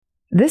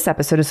This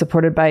episode is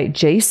supported by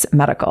Jase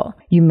Medical.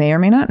 You may or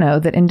may not know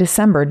that in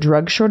December,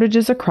 drug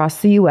shortages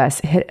across the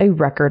U.S. hit a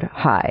record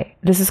high.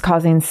 This is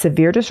causing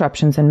severe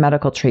disruptions in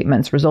medical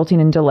treatments, resulting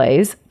in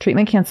delays,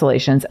 treatment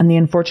cancellations, and the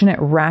unfortunate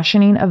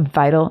rationing of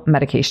vital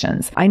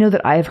medications. I know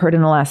that I have heard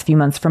in the last few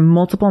months from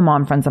multiple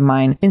mom friends of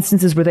mine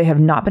instances where they have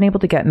not been able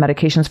to get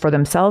medications for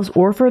themselves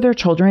or for their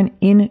children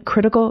in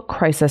critical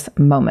crisis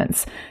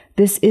moments.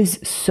 This is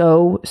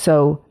so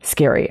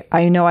scary.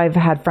 I know I've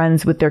had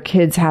friends with their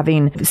kids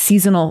having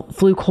seasonal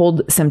flu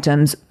cold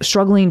symptoms,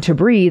 struggling to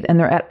breathe, and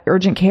they're at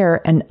urgent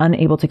care and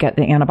unable to get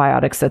the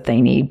antibiotics that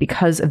they need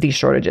because of these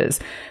shortages.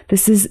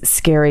 This is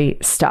scary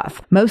stuff.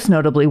 Most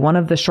notably, one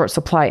of the short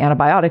supply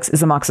antibiotics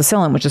is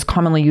amoxicillin, which is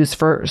commonly used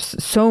for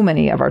so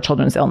many of our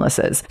children's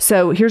illnesses.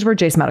 So here's where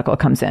Jase Medical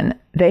comes in.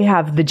 They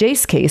have the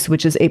Jase Case,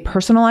 which is a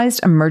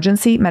personalized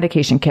emergency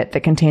medication kit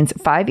that contains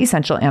 5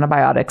 essential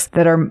antibiotics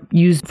that are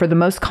used for the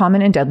most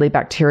common and deadly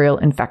bacterial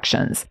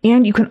infections.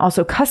 And you can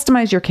also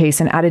customize your case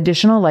and add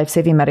additional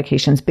life-saving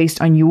medications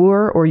based on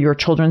your or your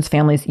children's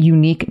family's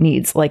unique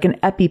needs, like an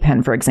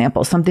EpiPen, for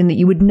example, something that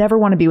you would never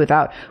want to be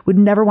without, would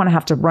never want to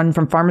have to run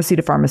from pharmacy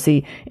to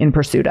pharmacy in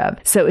pursuit of.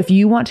 So if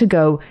you want to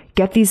go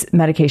get these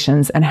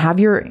medications and have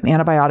your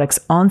antibiotics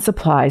on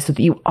supply so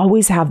that you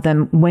always have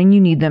them when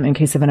you need them in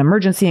case of an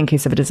emergency, in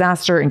case of a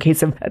disaster, in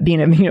case of being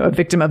a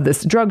victim of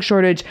this drug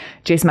shortage,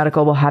 Jase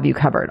Medical will have you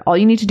covered. All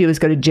you need to do is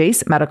go to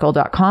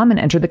jasemedical.com and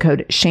enter the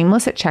code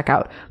shameless at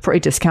checkout for a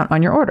discount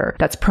on your order.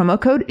 That's promo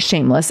code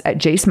shameless at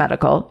Jase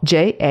Medical,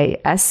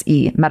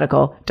 JASE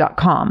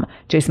medical.com,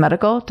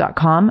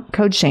 jasemedical.com,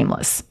 code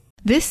shameless.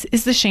 This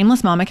is the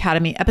Shameless Mom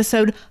Academy,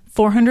 episode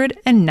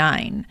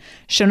 409.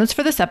 Show notes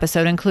for this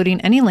episode,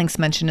 including any links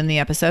mentioned in the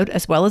episode,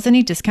 as well as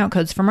any discount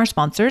codes from our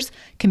sponsors,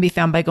 can be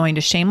found by going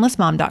to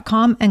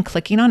shamelessmom.com and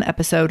clicking on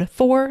episode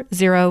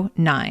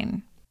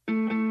 409.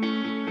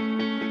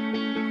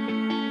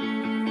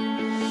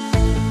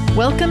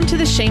 Welcome to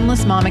the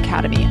Shameless Mom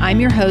Academy. I'm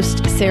your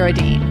host, Sarah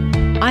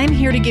Dean. I'm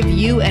here to give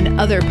you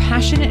and other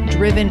passionate,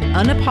 driven,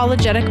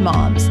 unapologetic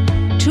moms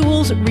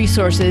tools,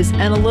 resources,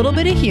 and a little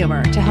bit of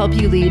humor to help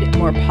you lead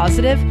more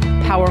positive,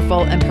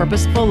 powerful, and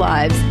purposeful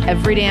lives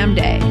every damn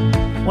day.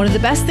 One of the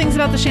best things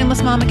about the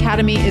Shameless Mom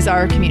Academy is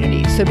our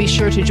community, so be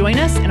sure to join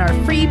us in our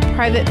free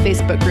private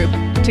Facebook group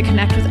to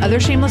connect with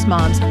other shameless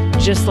moms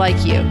just like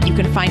you. You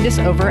can find us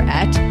over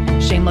at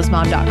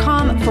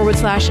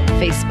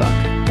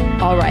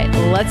shamelessmom.com/Facebook. All right,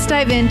 let's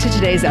dive into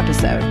today's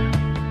episode.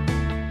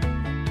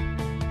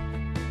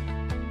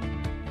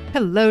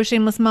 Hello,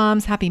 Shameless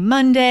Moms. Happy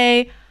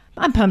Monday.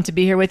 I'm pumped to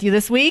be here with you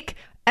this week.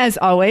 As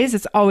always,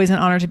 it's always an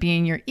honor to be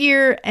in your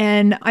ear,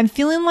 and I'm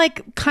feeling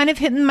like kind of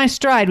hitting my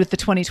stride with the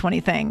 2020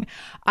 thing.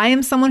 I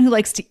am someone who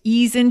likes to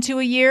ease into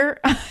a year,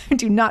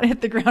 do not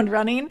hit the ground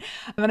running,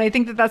 and I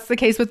think that that's the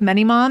case with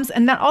many moms,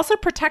 and that also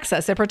protects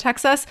us. It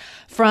protects us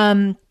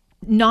from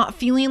not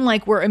feeling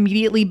like we're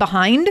immediately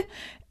behind,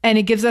 and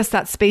it gives us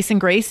that space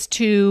and grace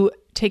to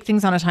take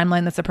things on a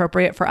timeline that's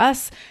appropriate for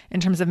us in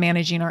terms of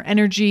managing our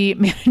energy,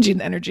 managing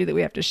the energy that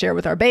we have to share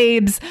with our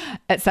babes,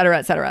 et cetera,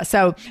 et cetera.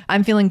 So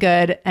I'm feeling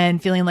good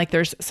and feeling like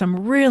there's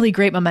some really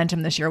great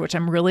momentum this year, which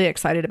I'm really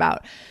excited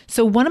about.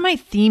 So one of my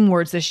theme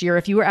words this year,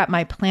 if you were at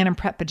my Plan and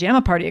Prep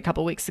pajama party a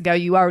couple weeks ago,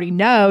 you already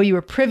know, you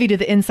were privy to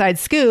the inside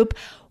scoop.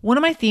 One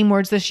of my theme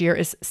words this year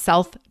is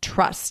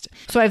self-trust.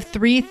 So I have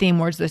 3 theme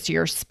words this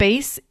year: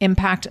 space,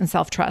 impact, and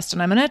self-trust.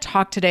 And I'm going to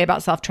talk today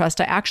about self-trust.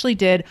 I actually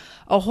did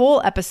a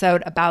whole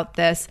episode about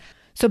this.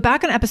 So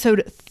back in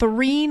episode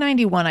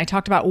 391, I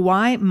talked about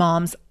why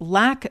moms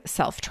lack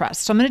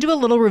self-trust. So I'm going to do a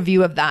little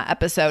review of that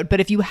episode. But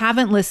if you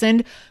haven't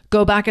listened,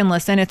 go back and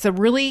listen. It's a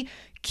really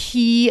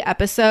key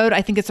episode.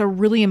 I think it's a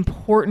really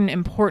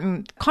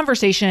important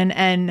conversation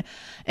and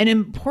an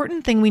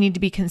important thing we need to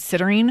be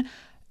considering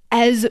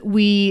as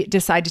we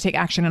decide to take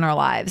action in our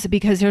lives.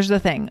 Because here's the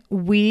thing,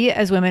 we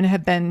as women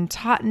have been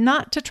taught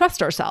not to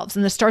trust ourselves.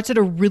 And this starts at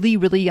a really,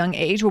 really young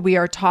age where we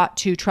are taught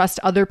to trust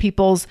other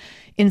people's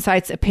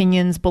insights,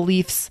 opinions,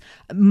 beliefs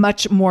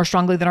much more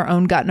strongly than our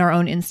own gut and our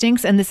own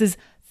instincts. And this is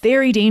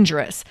very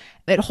dangerous.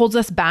 It holds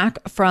us back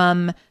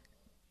from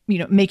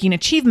making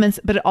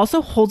achievements, but it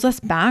also holds us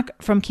back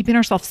from keeping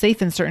ourselves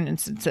safe in certain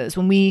instances.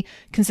 When we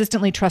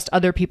consistently trust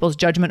other people's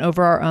judgment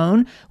over our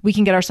own, we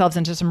can get ourselves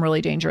into some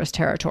really dangerous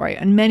territory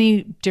in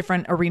many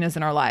different arenas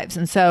in our lives.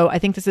 And so I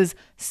think this is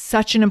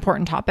such an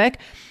important topic.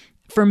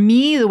 For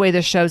me, the way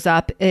this shows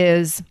up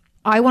is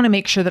I want to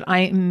make sure that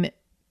I'm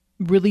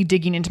really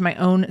digging into my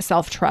own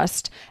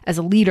self-trust as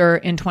a leader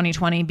in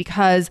 2020,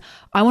 because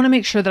I want to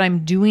make sure that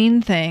I'm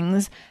doing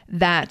things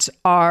that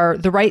are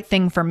the right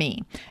thing for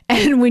me.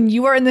 And when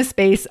you are in the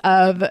space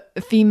of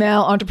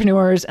female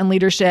entrepreneurs and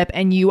leadership,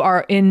 and you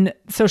are in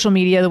social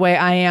media the way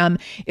I am,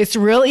 it's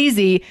real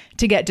easy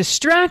to get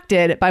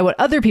distracted by what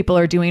other people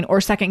are doing,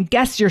 or second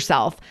guess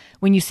yourself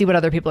when you see what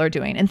other people are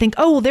doing and think,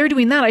 oh, well, they're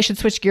doing that, I should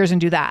switch gears and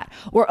do that.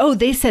 Or, oh,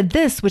 they said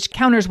this, which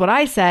counters what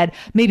I said,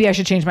 maybe I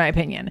should change my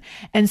opinion.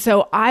 And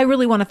so I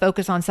really want to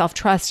focus on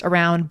self-trust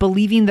around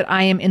believing that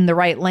I am in the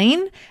right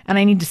lane and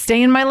I need to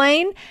stay in my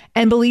lane,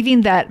 and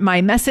believing that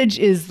my message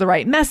is the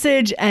right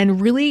message, and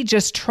really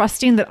just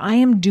trusting that I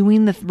am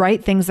doing the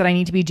right things that I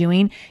need to be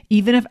doing,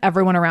 even if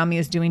everyone around me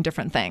is doing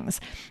different things.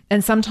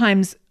 And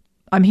sometimes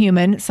I'm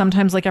human.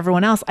 Sometimes, like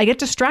everyone else, I get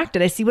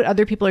distracted. I see what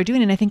other people are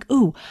doing and I think,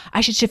 ooh,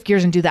 I should shift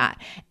gears and do that.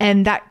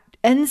 And that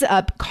ends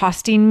up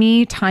costing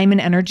me time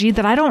and energy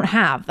that I don't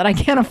have, that I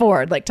can't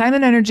afford. Like, time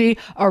and energy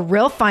are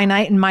real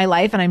finite in my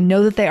life, and I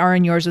know that they are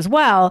in yours as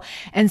well.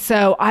 And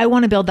so I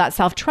want to build that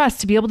self-trust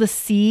to be able to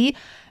see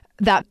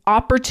that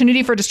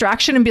opportunity for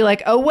distraction and be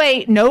like, oh,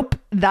 wait, nope,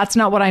 that's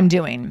not what I'm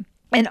doing.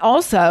 And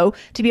also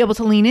to be able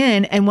to lean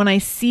in, and when I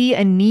see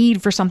a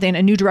need for something,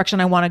 a new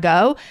direction I want to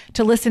go,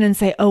 to listen and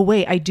say, oh,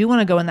 wait, I do want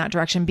to go in that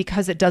direction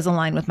because it does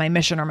align with my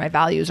mission or my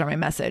values or my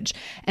message.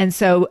 And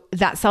so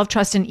that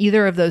self-trust in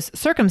either of those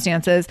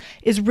circumstances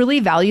is really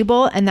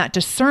valuable, and that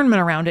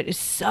discernment around it is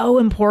so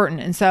important.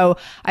 And so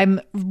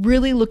I'm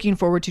really looking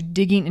forward to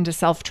digging into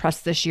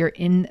self-trust this year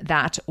in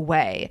that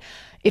way.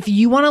 If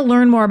you want to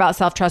learn more about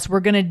self-trust, we're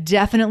going to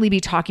definitely be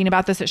talking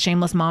about this at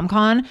Shameless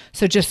MomCon.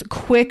 So just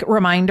quick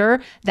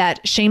reminder that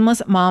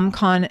Shameless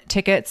MomCon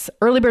tickets,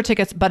 early bird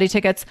tickets, buddy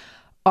tickets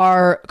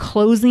are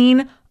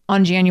closing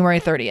on January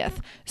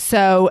 30th.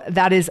 So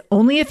that is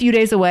only a few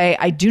days away.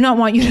 I do not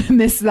want you to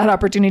miss that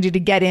opportunity to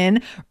get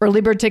in. Early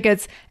bird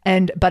tickets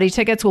and buddy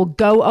tickets will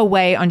go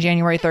away on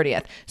January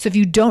 30th. So if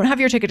you don't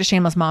have your ticket to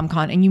Shameless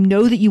MomCon, and you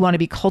know that you want to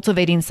be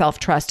cultivating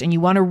self-trust, and you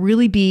want to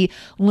really be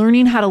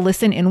learning how to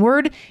listen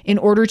inward in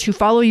order to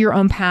follow your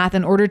own path,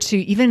 in order to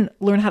even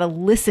learn how to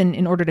listen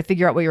in order to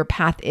figure out what your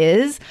path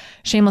is,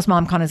 Shameless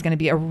MomCon is going to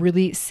be a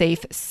really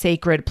safe,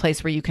 sacred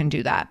place where you can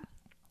do that.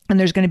 And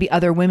there's going to be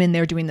other women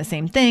there doing the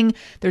same thing.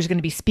 There's going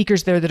to be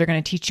speakers there that are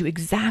going to teach you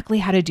exactly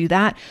how to do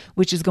that,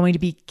 which is going to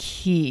be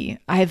key.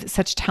 I have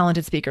such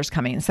talented speakers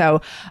coming.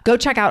 So go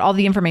check out all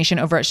the information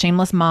over at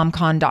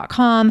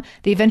shamelessmomcon.com.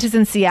 The event is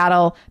in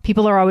Seattle.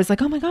 People are always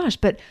like, oh my gosh,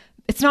 but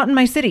it's not in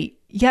my city.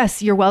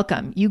 Yes, you're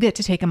welcome. You get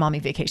to take a mommy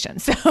vacation.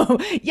 So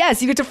yes,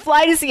 you get to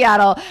fly to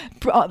Seattle.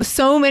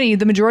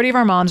 The majority of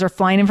our moms are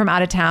flying in from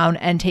out of town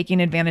and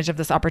taking advantage of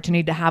this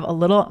opportunity to have a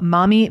little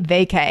mommy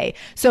vacay.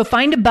 So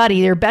find a buddy.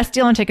 Your best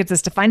deal on tickets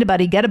is to find a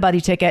buddy, get a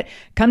buddy ticket,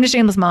 come to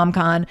Shameless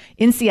MomCon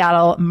in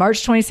Seattle,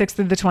 March 26th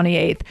through the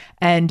 28th,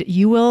 and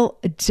you will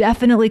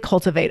definitely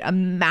cultivate a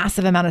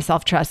massive amount of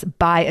self-trust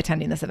by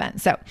attending this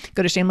event. So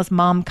go to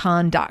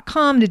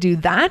shamelessmomcon.com to do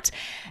that.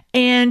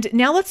 And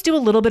now let's do a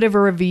little bit of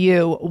a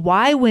review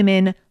why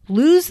women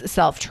lose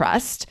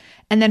self-trust,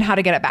 and then how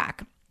to get it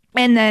back,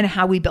 and then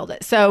how we build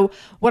it. So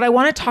what I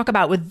want to talk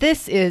about with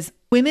this is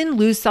women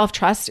lose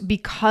self-trust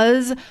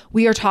because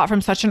we are taught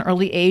from such an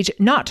early age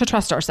not to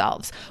trust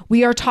ourselves.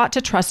 We are taught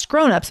to trust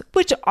grownups,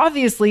 which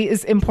obviously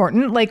is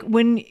important. Like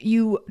when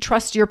you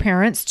trust your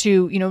parents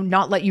to,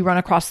 not let you run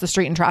across the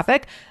street in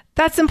traffic,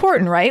 that's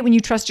important, right? When you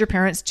trust your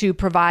parents to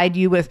provide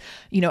you with,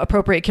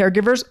 appropriate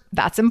caregivers,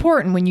 that's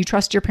important. When you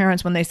trust your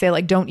parents when they say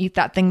like, don't eat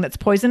that thing that's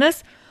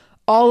poisonous,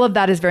 all of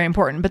that is very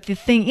important. But the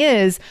thing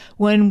is,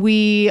 when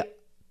we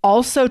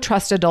also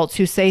trust adults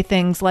who say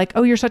things like,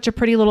 oh, you're such a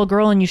pretty little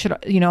girl and you should,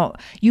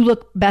 you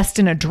look best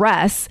in a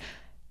dress,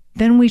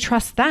 then we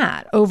trust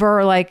that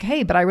over like,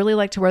 hey, but I really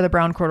like to wear the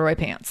brown corduroy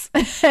pants.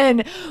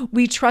 And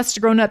we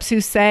trust grownups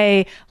who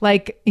say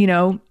like,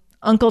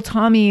 Uncle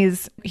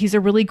Tommy's, he's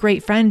a really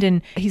great friend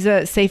and he's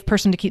a safe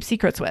person to keep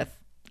secrets with.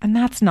 And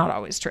that's not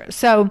always true.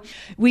 So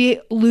we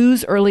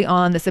lose early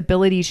on this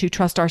ability to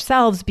trust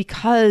ourselves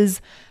because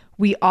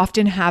we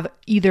often have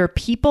either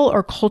people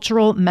or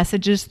cultural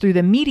messages through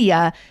the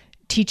media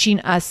teaching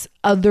us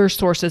other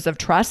sources of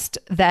trust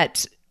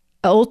that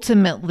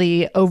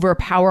ultimately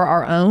overpower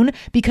our own,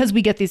 because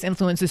we get these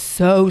influences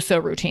so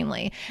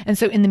routinely. And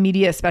so in the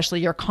media, especially,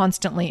 you're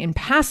constantly in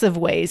passive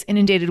ways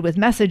inundated with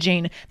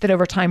messaging that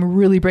over time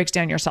really breaks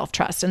down your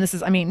self-trust. And this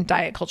is,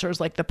 diet culture is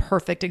like the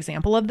perfect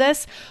example of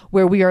this,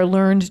 where we are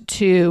learned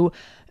to,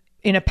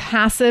 in a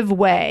passive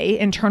way,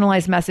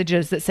 internalize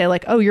messages that say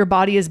like, oh, your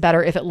body is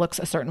better if it looks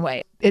a certain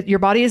way. Your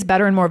body is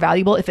better and more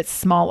valuable if it's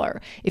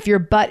smaller. If your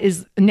butt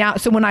is now,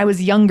 so when I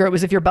was younger, it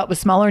was if your butt was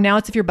smaller. Now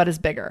it's if your butt is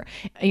bigger.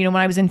 When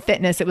I was in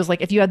fitness, it was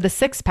like if you had the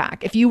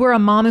 6-pack. If you were a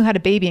mom who had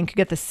a baby and could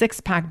get the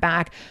 6-pack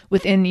back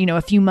within,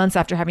 a few months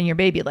after having your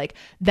baby, like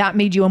that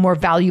made you a more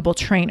valuable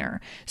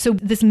trainer. So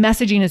this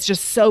messaging is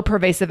just so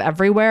pervasive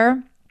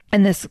everywhere.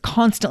 And this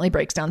constantly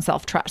breaks down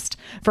self-trust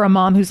for a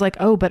mom who's like,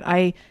 oh, but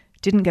I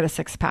didn't get a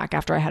 6-pack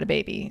after I had a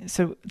baby,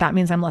 so that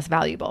means I'm less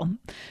valuable.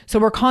 So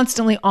we're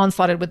constantly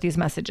onslaughted with these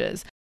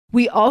messages.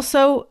 We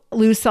also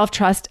lose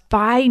self-trust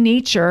by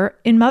nature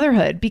in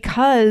motherhood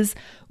because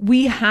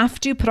we have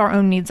to put our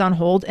own needs on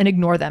hold and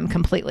ignore them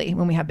completely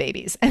when we have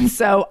babies. And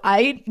so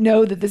I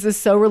know that this is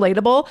so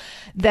relatable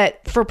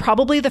that for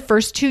probably the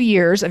first 2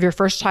 years of your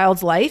first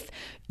child's life,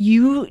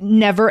 you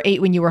never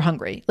ate when you were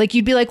hungry. Like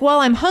you'd be like,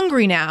 well, I'm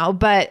hungry now,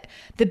 but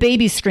the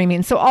baby's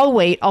screaming. So I'll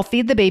wait, I'll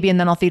feed the baby and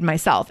then I'll feed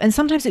myself. And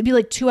sometimes it'd be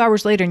like 2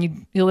 hours later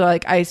and you're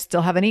like, I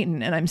still haven't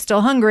eaten and I'm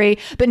still hungry,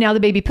 but now the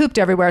baby pooped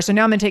everywhere. So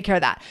now I'm gonna take care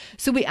of that.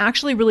 So we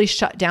actually really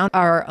shut down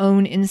our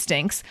own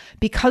instincts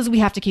because we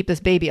have to keep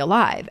this baby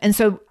alive. And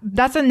so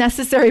that's a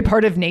necessary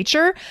part of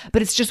nature,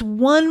 but it's just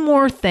one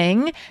more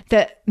thing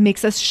that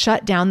makes us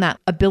shut down that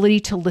ability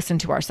to listen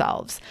to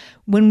ourselves.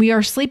 When we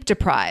are sleep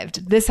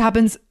deprived, this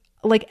happens.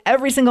 Like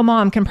every single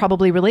mom can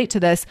probably relate to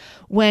this.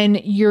 When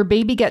your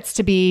baby gets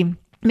to be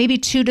maybe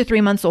 2 to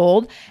 3 months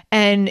old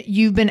and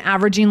you've been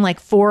averaging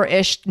like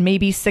 4-ish,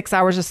 maybe 6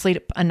 hours of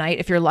sleep a night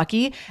if you're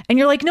lucky. And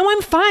you're like, no,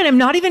 I'm fine. I'm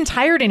not even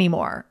tired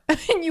anymore.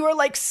 And you are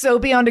like so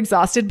beyond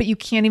exhausted, but you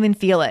can't even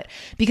feel it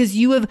because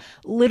you have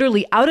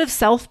literally, out of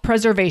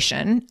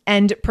self-preservation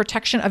and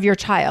protection of your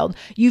child,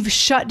 you've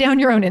shut down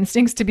your own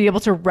instincts to be able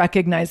to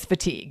recognize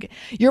fatigue.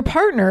 Your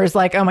partner is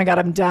like, oh my God,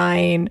 I'm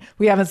dying.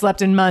 We haven't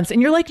slept in months.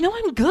 And you're like, no,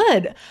 I'm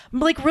good. I'm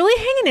like really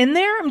hanging in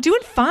there. I'm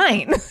doing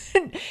fine.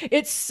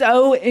 It's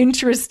so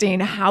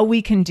interesting how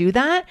we can do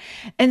that.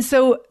 And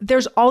so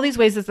there's all these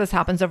ways that this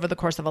happens over the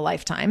course of a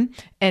lifetime.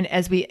 And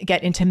as we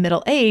get into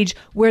middle age,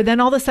 where then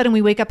all of a sudden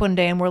we wake up one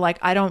day and we're like,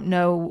 I don't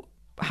know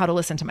how to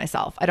listen to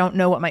myself. I don't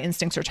know what my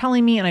instincts are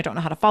telling me and I don't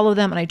know how to follow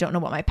them and I don't know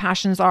what my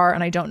passions are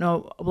and I don't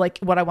know like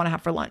what I want to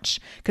have for lunch.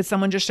 Could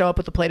someone just show up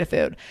with a plate of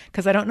food?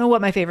 Because I don't know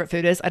what my favorite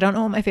food is. I don't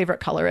know what my favorite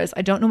color is.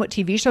 I don't know what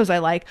TV shows I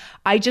like.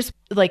 I just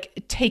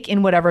like take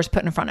in whatever's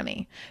put in front of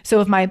me.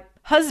 So if my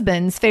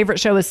husband's favorite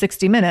show is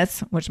 60 Minutes,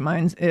 which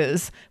mine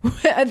is,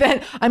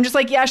 then I'm just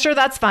like, yeah, sure,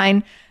 that's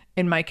fine.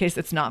 In my case,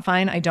 it's not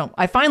fine.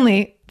 I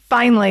finally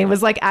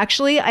was like,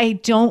 actually, I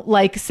don't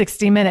like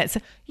 60 Minutes.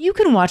 You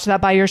can watch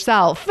that by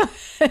yourself.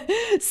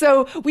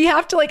 So we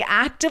have to like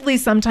actively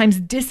sometimes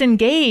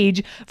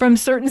disengage from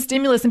certain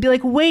stimulus and be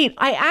like, wait,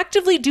 I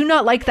actively do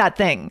not like that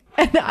thing.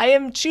 And I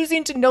am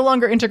choosing to no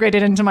longer integrate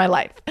it into my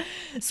life.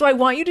 So I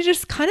want you to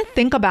just kind of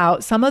think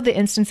about some of the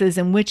instances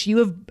in which you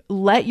have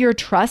let your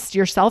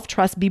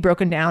self-trust be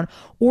broken down,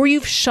 or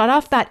you've shut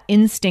off that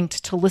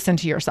instinct to listen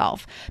to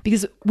yourself,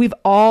 because we've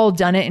all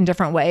done it in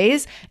different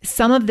ways.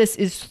 Some of this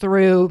is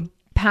through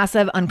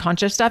passive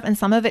unconscious stuff. And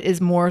some of it is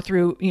more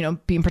through,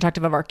 being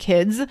protective of our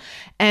kids.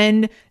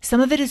 And some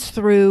of it is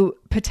through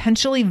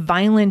potentially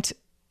violent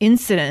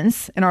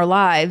incidents in our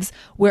lives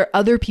where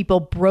other people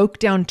broke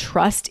down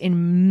trust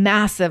in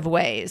massive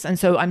ways. And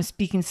so I'm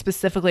speaking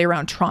specifically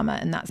around trauma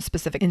in that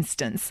specific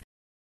instance.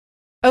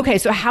 Okay,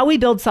 so how we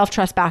build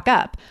self-trust back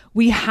up.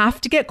 We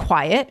have to get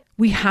quiet.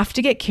 We have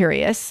to get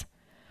curious.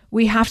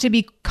 We have to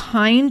be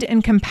kind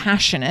and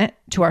compassionate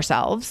to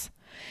ourselves.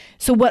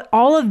 So what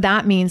all of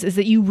that means is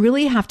that you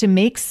really have to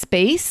make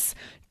space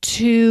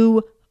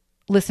to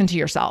listen to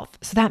yourself.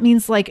 So that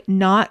means like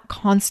not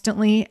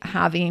constantly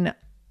having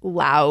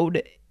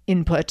loud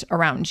input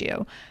around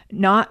you,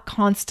 not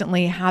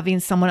constantly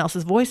having someone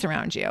else's voice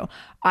around you.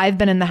 I've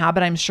been in the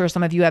habit, I'm sure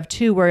some of you have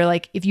too, where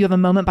like if you have a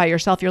moment by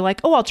yourself, you're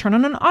like, oh, I'll turn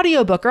on an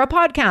audiobook or a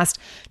podcast,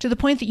 to the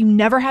point that you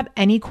never have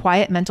any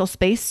quiet mental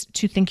space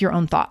to think your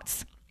own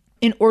thoughts.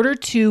 In order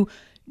to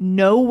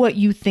know what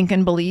you think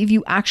and believe,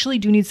 you actually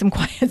do need some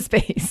quiet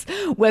space,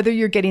 whether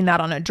you're getting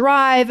that on a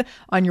drive,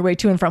 on your way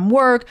to and from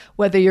work,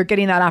 whether you're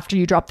getting that after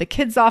you drop the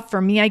kids off.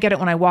 For me, I get it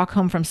when I walk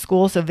home from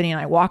school. So Vinny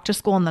and I walk to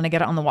school and then I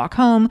get it on the walk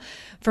home.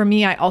 For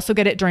me, I also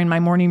get it during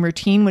my morning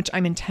routine, which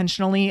I'm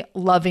intentionally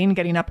loving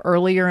getting up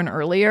earlier and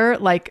earlier.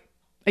 Like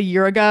a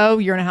year and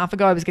a half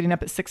ago, I was getting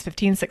up at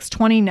 6:15,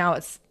 6:20. Now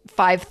it's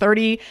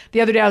 5:30.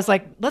 The other day I was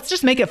like, let's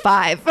just make it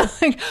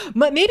 5,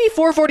 maybe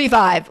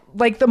 4:45.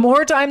 Like the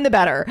more time, the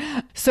better.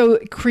 So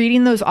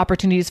creating those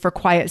opportunities for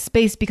quiet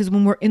space, because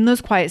when we're in those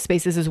quiet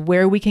spaces is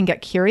where we can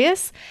get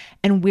curious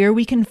and where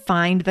we can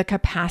find the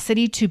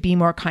capacity to be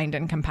more kind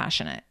and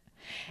compassionate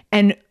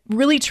and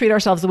really treat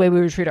ourselves the way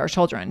we would treat our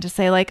children, to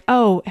say like,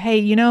 oh, hey,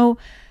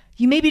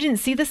 you maybe didn't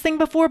see this thing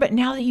before, but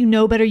now that you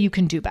know better, you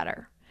can do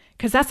better.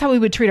 Because that's how we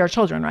would treat our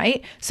children,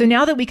 right? So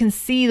now that we can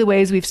see the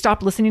ways we've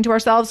stopped listening to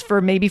ourselves for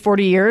maybe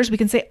 40 years, we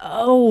can say,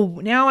 oh,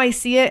 now I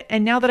see it.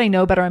 And now that I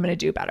know better, I'm going to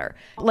do better.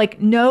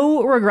 Like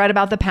no regret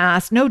about the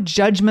past, no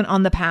judgment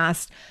on the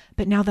past.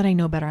 But now that I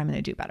know better, I'm going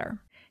to do better.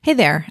 Hey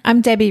there,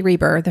 I'm Debbie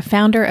Reber, the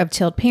founder of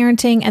Tilt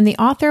Parenting and the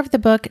author of the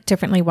book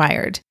Differently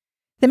Wired.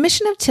 The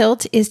mission of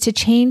Tilt is to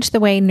change the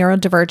way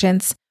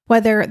neurodivergence,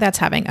 whether that's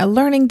having a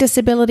learning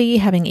disability,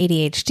 having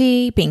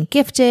ADHD, being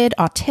gifted,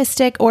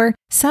 autistic, or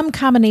some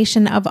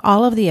combination of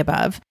all of the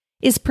above,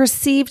 is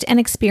perceived and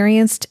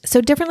experienced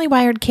so differently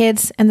wired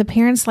kids and the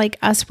parents like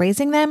us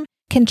raising them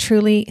can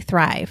truly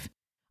thrive.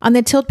 On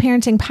the Tilt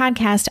Parenting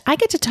podcast, I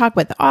get to talk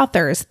with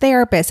authors,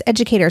 therapists,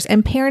 educators,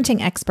 and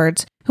parenting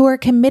experts who are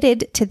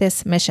committed to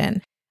this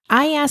mission.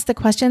 I ask the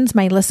questions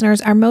my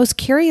listeners are most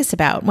curious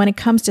about when it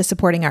comes to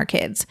supporting our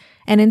kids.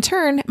 And in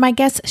turn, my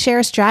guests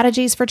share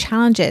strategies for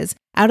challenges,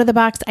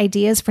 out-of-the-box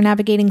ideas for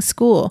navigating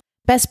school,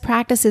 best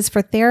practices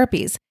for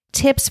therapies,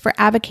 tips for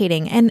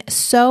advocating, and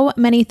so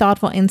many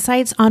thoughtful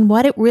insights on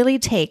what it really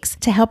takes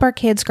to help our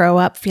kids grow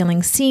up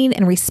feeling seen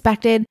and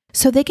respected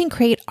so they can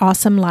create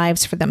awesome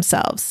lives for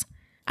themselves.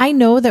 I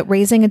know that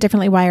raising a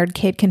differently wired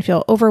kid can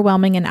feel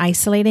overwhelming and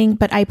isolating,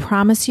 but I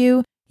promise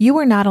you, you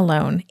are not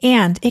alone,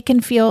 and it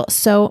can feel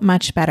so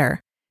much better.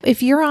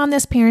 If you're on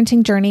this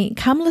parenting journey,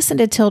 come listen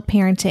to Tilt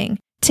Parenting.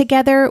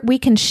 Together, we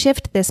can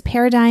shift this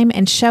paradigm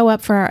and show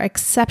up for our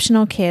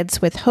exceptional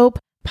kids with hope,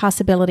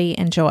 possibility,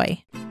 and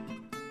joy.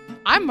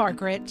 I'm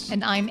Margaret.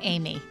 And I'm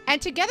Amy.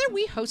 And together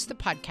we host the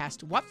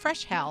podcast, What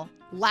Fresh Hell?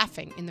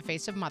 Laughing in the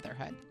Face of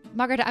Motherhood.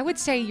 Margaret, I would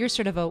say you're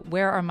sort of a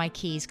where are my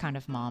keys kind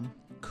of mom.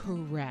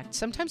 Correct.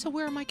 Sometimes a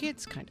where are my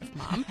kids kind of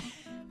mom.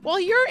 Well,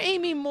 you're,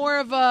 Amy, more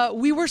of a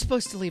we were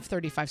supposed to leave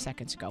 35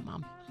 seconds ago,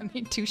 mom. I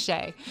mean, touche.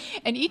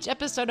 In each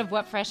episode of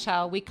What Fresh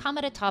Hell, we come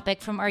at a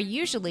topic from our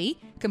usually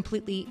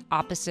completely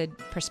opposite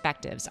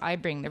perspectives. I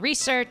bring the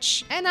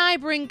research. And I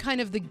bring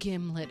kind of the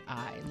gimlet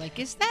eye. Like,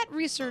 is that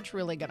research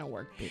really going to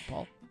work,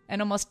 people?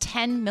 And almost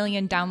 10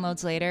 million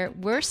downloads later,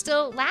 we're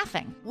still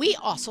laughing. We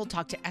also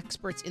talk to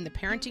experts in the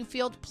parenting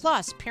field,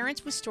 plus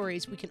parents with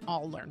stories we can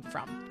all learn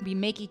from. We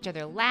make each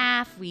other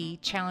laugh, we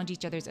challenge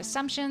each other's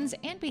assumptions,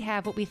 and we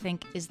have what we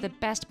think is the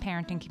best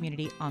parenting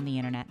community on the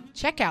internet.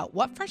 Check out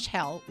What Fresh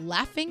Hell?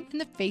 Laughing in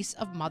the Face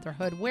of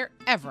Motherhood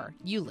wherever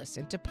you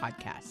listen to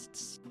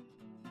podcasts.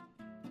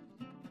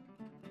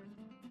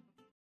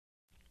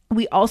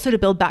 We also, to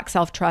build back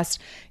self-trust,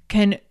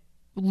 can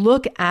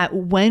look at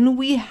when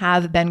we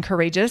have been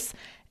courageous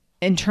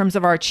in terms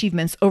of our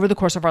achievements over the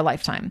course of our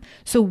lifetime.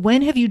 So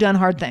when have you done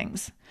hard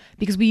things?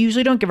 Because we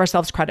usually don't give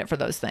ourselves credit for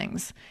those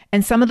things.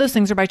 And some of those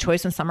things are by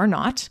choice and some are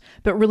not,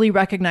 but really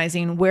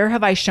recognizing where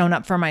have I shown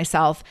up for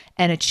myself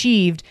and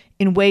achieved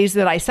in ways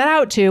that I set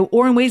out to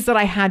or in ways that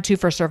I had to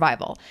for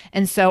survival.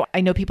 And so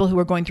I know people who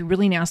are going through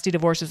really nasty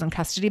divorces and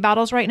custody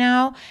battles right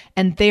now,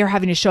 and they are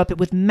having to show up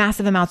with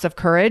massive amounts of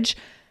courage.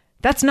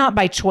 That's not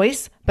by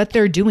choice, but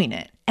they're doing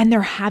it. And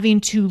they're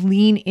having to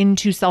lean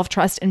into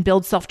self-trust and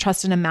build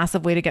self-trust in a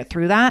massive way to get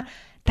through that.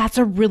 That's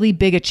a really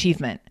big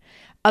achievement.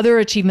 Other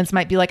achievements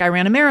might be like I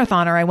ran a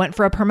marathon or I went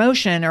for a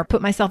promotion or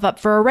put myself up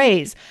for a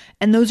raise.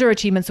 And those are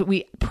achievements that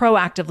we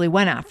proactively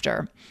went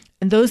after.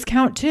 And those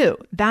count too.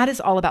 That is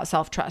all about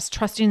self-trust,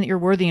 trusting that you're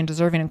worthy and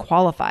deserving and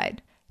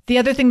qualified. The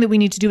other thing that we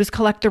need to do is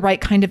collect the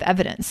right kind of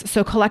evidence.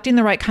 So collecting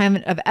the right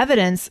kind of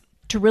evidence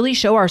to really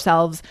show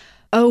ourselves,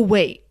 oh,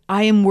 wait,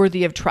 I am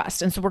worthy of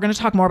trust. And so we're going to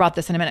talk more about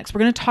this in a minute. So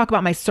we're going to talk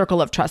about my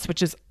circle of trust,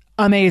 which is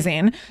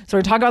amazing. So we're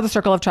going to talk about the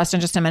circle of trust in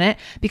just a minute,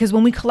 because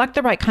when we collect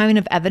the right kind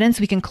of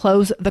evidence, we can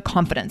close the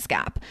confidence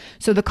gap.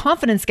 So the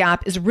confidence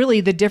gap is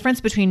really the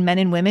difference between men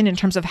and women in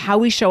terms of how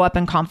we show up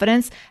in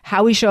confidence,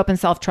 how we show up in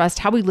self-trust,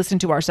 how we listen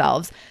to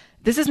ourselves.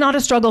 This is not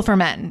a struggle for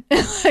men.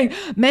 Like,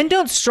 men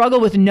don't struggle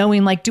with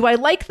knowing, like, do I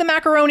like the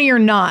macaroni or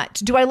not?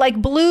 Do I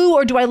like blue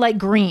or do I like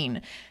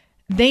green?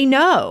 They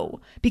know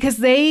because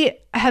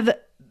they have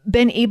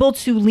been able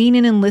to lean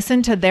in and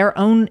listen to their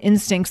own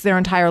instincts their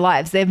entire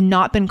lives. They have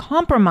not been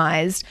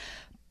compromised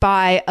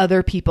by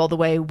other people the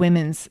way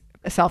women's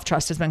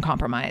self-trust has been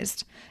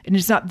compromised. And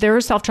it's not,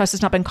 their self-trust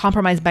has not been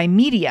compromised by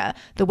media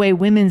the way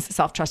women's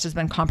self-trust has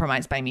been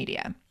compromised by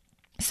media.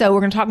 So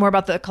we're going to talk more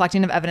about the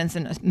collecting of evidence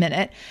in a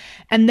minute.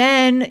 And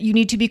then you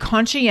need to be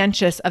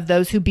conscientious of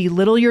those who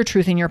belittle your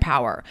truth and your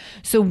power.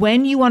 So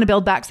when you want to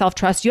build back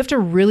self-trust, you have to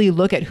really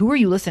look at who are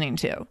you listening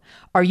to?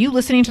 Are you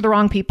listening to the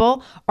wrong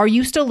people? Are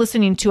you still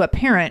listening to a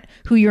parent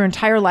who your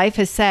entire life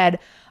has said,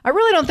 I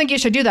really don't think you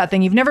should do that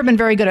thing. You've never been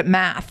very good at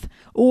math.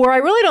 Or I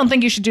really don't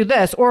think you should do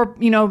this. Or,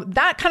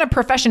 that kind of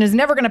profession is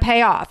never going to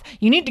pay off.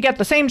 You need to get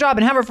the same job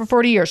and have it for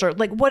 40 years. Or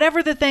like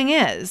whatever the thing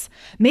is.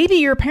 Maybe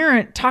your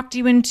parent talked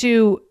you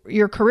into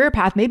your career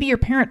path. Maybe your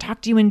parent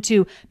talked you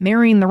into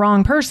marrying the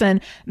wrong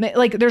person.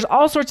 Like there's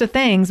all sorts of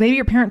things. Maybe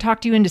your parent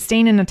talked you into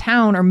staying in a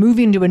town or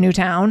moving to a new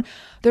town.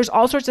 There's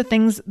all sorts of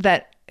things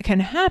that can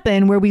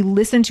happen where we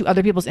listen to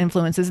other people's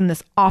influences. And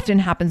this often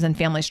happens in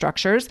family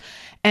structures.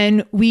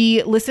 And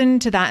we listen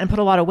to that and put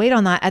a lot of weight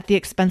on that at the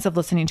expense of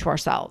listening to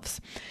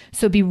ourselves.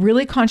 So be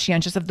really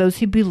conscientious of those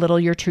who belittle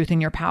your truth and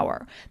your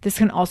power. This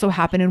can also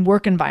happen in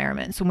work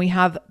environments when we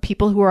have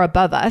people who are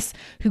above us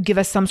who give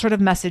us some sort of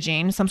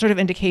messaging, some sort of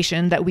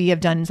indication that we have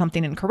done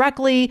something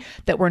incorrectly,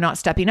 that we're not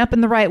stepping up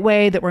in the right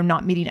way, that we're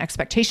not meeting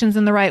expectations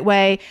in the right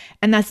way.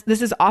 And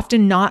this is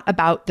often not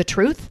about the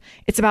truth.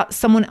 It's about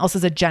someone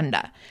else's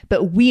agenda.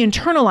 But we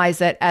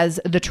internalize it as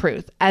the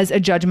truth, as a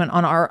judgment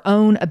on our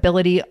own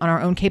ability, on our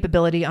own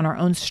capability, on our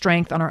own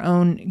strength, on our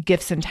own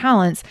gifts and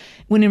talents,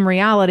 when in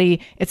reality,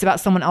 it's about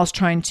someone else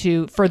trying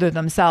to further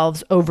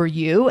themselves over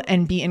you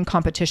and be in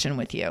competition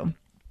with you,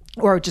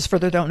 or just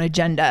further their own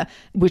agenda,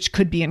 which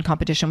could be in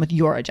competition with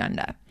your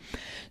agenda.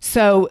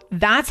 So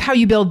that's how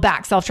you build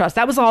back self-trust.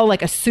 That was all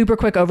like a super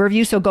quick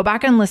overview. So go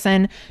back and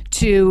listen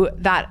to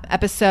that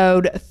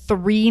episode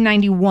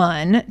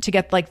 391 to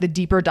get like the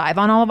deeper dive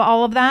on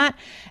all of that.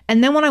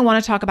 And then what I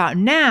want to talk about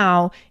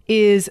now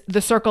is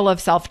the circle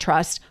of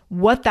self-trust,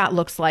 what that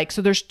looks like.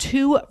 So there's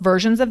 2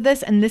 versions of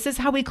this, and this is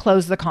how we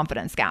close the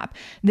confidence gap.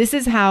 This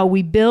is how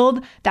we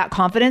build that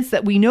confidence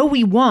that we know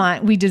we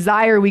want, we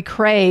desire, we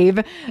crave.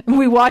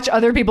 We watch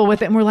other people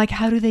with it and we're like,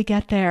 how do they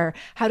get there?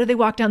 How do they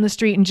walk down the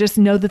street and just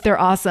know that they're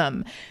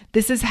awesome?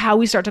 This is how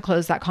we start to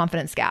close that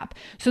confidence gap.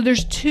 So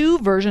there's 2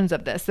 versions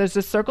of this. There's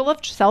the circle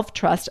of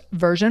self-trust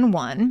version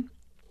 1.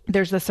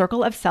 There's the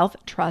circle of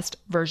self-trust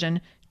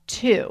version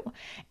 2.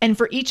 And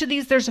for each of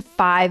these, there's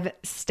 5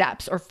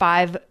 steps, or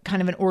 5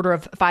 kind of an order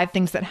of 5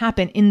 things that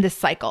happen in this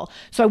cycle.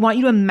 So I want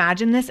you to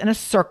imagine this in a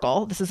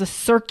circle. This is a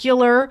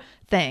circular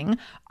thing.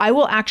 I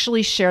will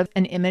actually share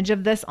an image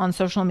of this on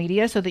social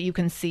media so that you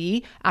can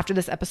see after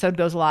this episode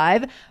goes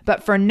live.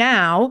 But for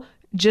now,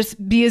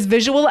 just be as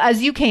visual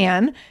as you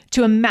can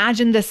to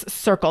imagine this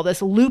circle,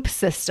 this loop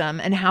system,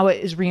 and how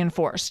it is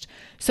reinforced.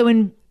 So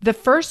in the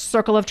first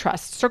circle of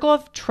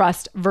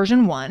trust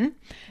version 1,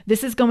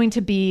 this is going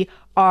to be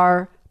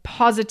our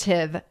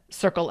positive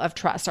circle of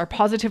trust, our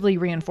positively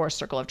reinforced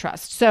circle of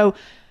trust. So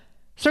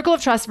circle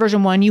of trust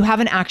version 1, you have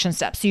an action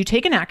step. So you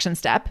take an action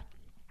step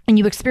and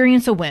you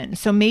experience a win.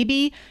 So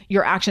maybe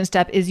your action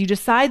step is you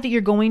decide that you're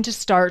going to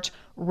start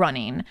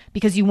running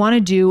because you want to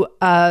do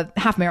a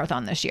half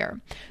marathon this year.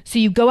 So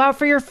you go out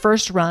for your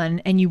first run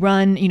and you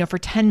run, for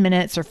 10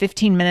 minutes or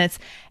 15 minutes,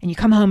 and you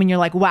come home and you're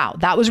like, wow,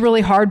 that was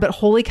really hard, but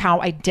holy cow,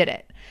 I did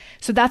it.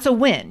 So that's a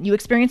win. You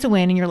experience a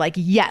win and you're like,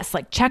 yes,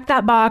 like check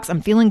that box.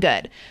 I'm feeling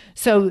good.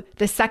 So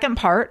the second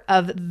part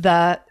of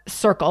the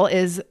circle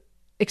is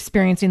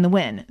experiencing the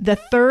win. The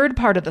third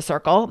part of the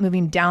circle,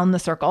 moving down the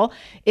circle,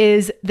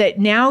 is that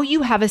now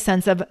you have a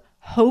sense of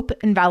hope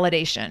and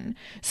validation.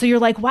 So you're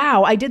like,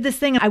 wow, I did this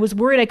thing. I was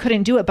worried I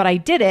couldn't do it, but I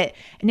did it.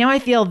 And now I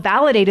feel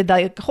validated,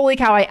 like, holy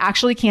cow, I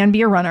actually can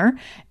be a runner.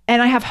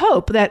 And I have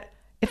hope that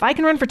if I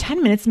can run for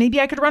 10 minutes,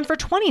 maybe I could run for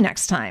 20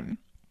 next time.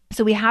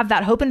 So we have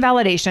that hope and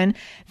validation.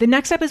 The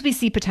next step is we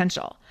see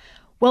potential.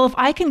 Well, if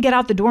I can get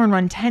out the door and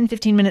run 10,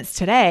 15 minutes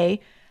today,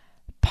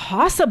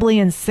 possibly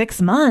in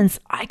 6 months,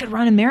 I could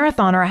run a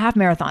marathon or a half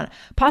marathon.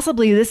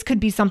 Possibly this could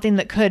be something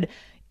that could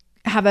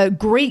have a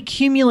great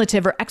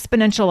cumulative or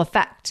exponential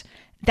effect.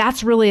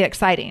 That's really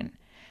exciting.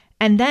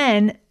 And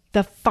then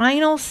the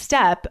final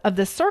step of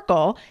the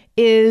circle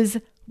is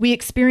we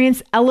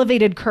experience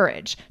elevated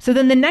courage. So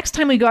then the next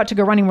time we go out to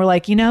go running, we're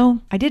like,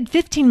 I did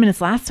 15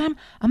 minutes last time.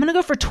 I'm going to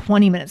go for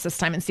 20 minutes this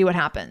time and see what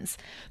happens.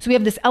 So we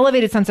have this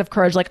elevated sense of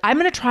courage. Like, I'm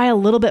going to try a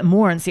little bit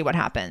more and see what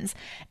happens.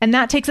 And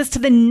that takes us to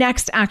the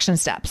next action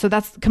step. So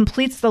that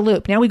completes the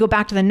loop. Now we go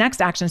back to the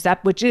next action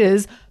step, which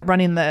is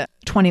running the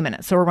 20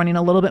 minutes. So we're running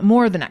a little bit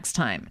more the next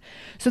time.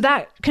 So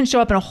that can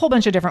show up in a whole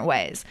bunch of different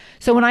ways.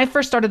 So when I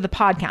first started the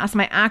podcast,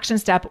 my action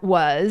step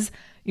was,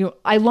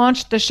 I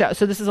launched the show.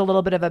 So this is a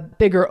little bit of a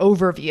bigger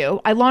overview.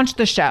 I launched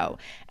the show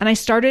and I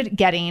started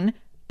getting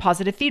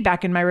positive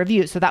feedback in my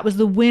reviews. So that was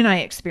the win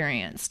I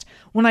experienced.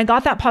 When I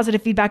got that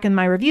positive feedback in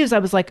my reviews, I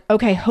was like,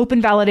 okay, hope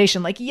and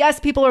validation. Like, yes,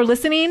 people are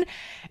listening.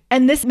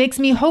 And this makes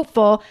me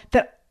hopeful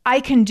that I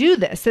can do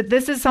this, that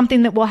this is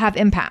something that will have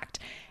impact.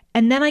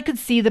 And then I could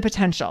see the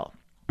potential.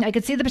 I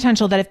could see the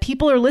potential that if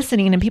people are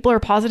listening and people are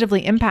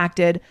positively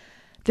impacted,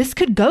 this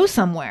could go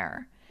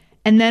somewhere.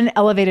 And then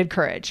elevated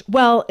courage.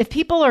 Well, if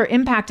people are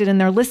impacted and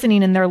they're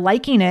listening and they're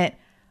liking it,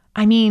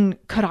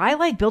 could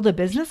I build a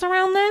business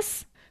around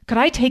this? Could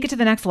I take it to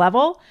the next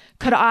level?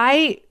 Could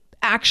I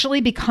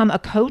actually become a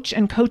coach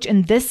and coach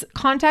in this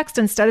context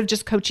instead of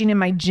just coaching in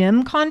my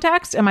gym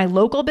context and my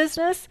local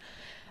business?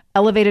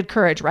 Elevated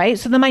courage, right?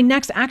 So then my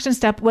next action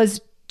step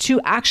was to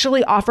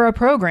actually offer a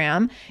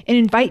program and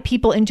invite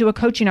people into a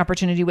coaching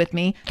opportunity with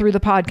me through the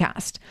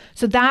podcast.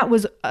 So that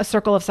was a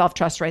circle of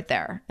self-trust right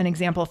there, an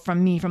example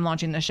from me from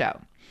launching the show.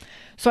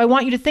 So I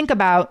want you to think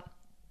about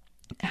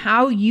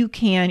how you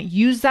can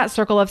use that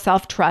circle of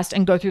self-trust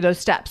and go through those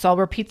steps. So I'll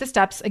repeat the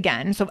steps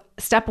again. So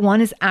step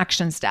 1 is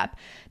action step.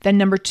 Then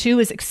number 2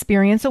 is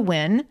experience a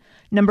win.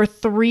 Number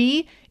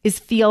 3 is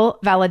feel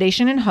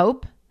validation and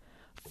hope.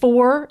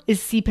 4 is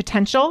see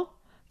potential.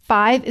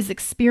 5 is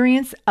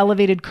experience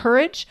elevated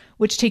courage,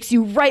 which takes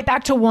you right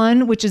back to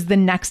 1, which is the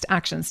next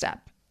action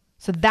step.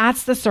 So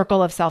that's the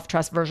circle of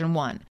self-trust version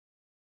 1.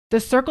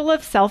 The circle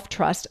of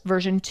self-trust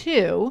version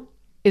 2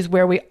 is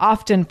where we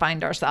often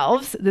find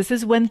ourselves. This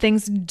is when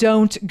things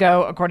don't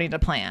go according to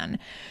plan.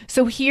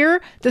 So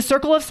here, the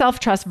circle of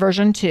self-trust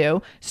version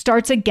 2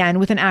 starts again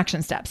with an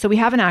action step. So we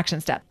have an action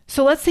step.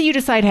 So let's say you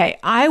decide, hey,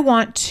 I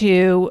want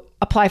to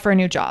apply for a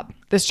new job.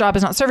 This job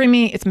is not serving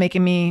me. It's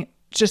making me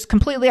just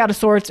completely out of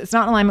sorts. It's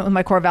not in alignment with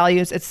my core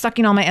values. It's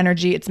sucking all my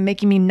energy. It's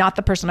making me not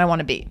the person I want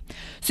to be.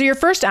 So your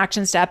first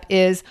action step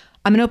is,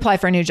 I'm going to apply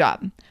for a new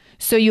job.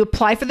 So you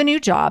apply for the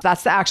new job.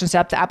 That's the action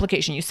step, the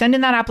application. You send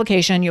in that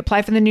application, you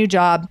apply for the new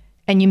job,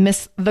 and you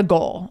miss the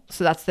goal.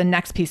 So that's the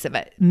next piece of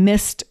it.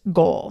 Missed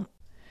goal.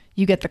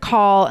 you get the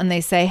call and they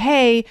say,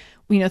 hey,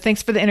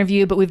 thanks for the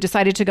interview, but we've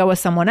decided to go with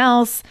someone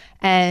else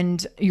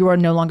and you are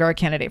no longer a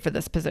candidate for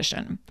this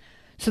position.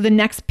 So the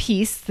next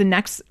piece, the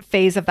next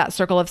phase of that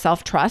circle of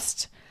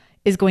self-trust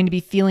is going to be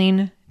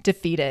feeling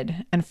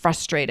defeated and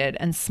frustrated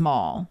and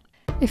small.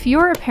 If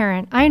you're a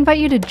parent, I invite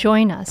you to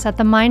join us at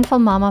the Mindful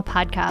Mama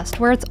podcast,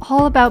 where it's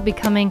all about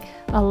becoming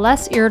a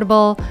less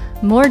irritable,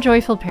 more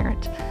joyful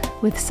parent.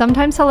 With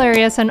sometimes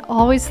hilarious and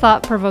always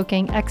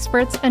thought-provoking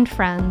experts and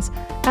friends,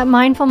 at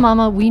Mindful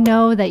Mama, we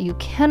know that you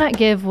cannot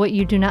give what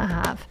you do not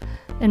have.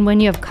 And when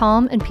you have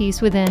calm and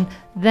peace within,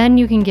 then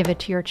you can give it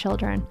to your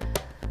children.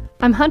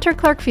 I'm Hunter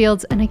Clark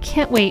Fields, and I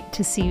can't wait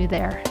to see you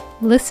there.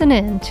 Listen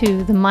in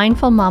to the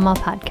Mindful Mama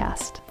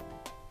podcast.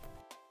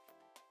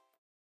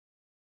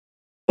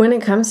 When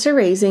it comes to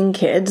raising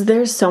kids,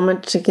 there's so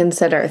much to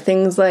consider.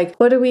 Things like,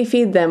 what do we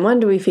feed them?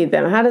 When do we feed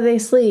them? How do they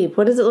sleep?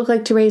 What does it look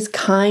like to raise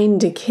kind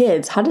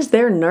kids? How does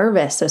their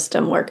nervous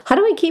system work? How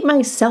do I keep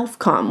myself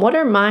calm? What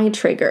are my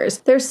triggers?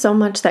 There's so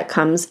much that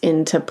comes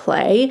into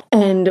play,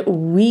 and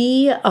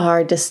we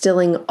are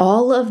distilling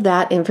all of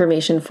that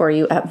information for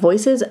you at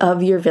Voices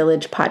of Your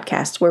Village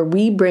podcast, where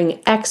we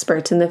bring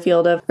experts in the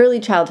field of early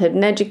childhood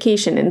and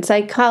education and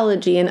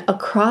psychology and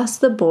across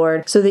the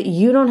board so that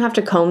you don't have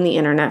to comb the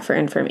internet for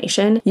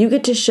information. You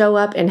get to show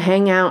up and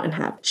hang out and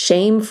have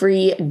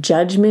shame-free,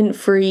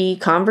 judgment-free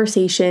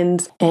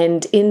conversations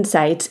and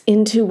insights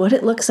into what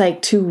it looks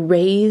like to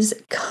raise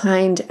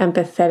kind,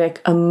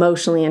 empathetic,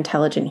 emotionally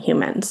intelligent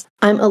humans.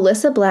 I'm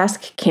Alyssa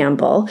Blask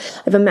Campbell.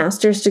 I have a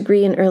master's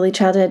degree in early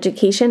childhood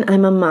education.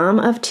 I'm a mom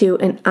of 2,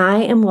 and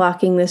I am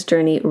walking this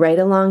journey right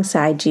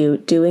alongside you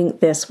doing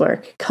this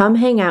work. Come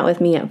hang out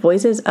with me at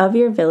Voices of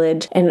Your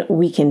Village, and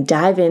we can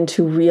dive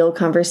into real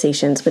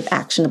conversations with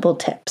actionable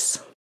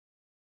tips.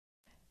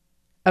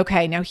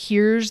 Okay, now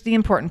here's the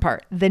important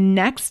part. The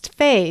next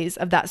phase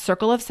of that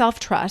circle of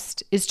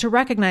self-trust is to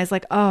recognize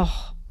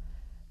oh,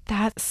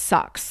 that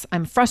sucks.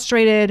 I'm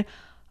frustrated.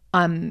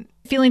 I'm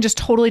feeling just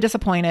totally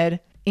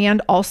disappointed.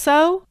 And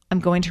also, I'm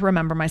going to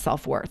remember my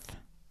self-worth.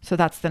 So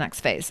that's the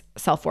next phase,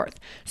 self-worth.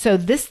 So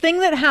this thing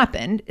that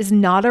happened is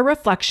not a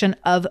reflection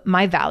of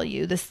my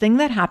value. This thing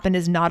that happened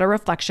is not a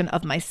reflection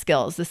of my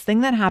skills. This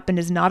thing that happened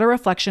is not a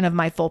reflection of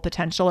my full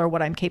potential or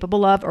what I'm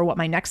capable of or what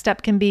my next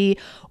step can be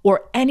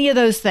or any of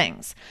those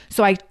things.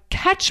 So I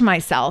catch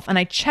myself and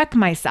I check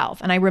myself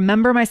and I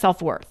remember my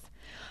self-worth.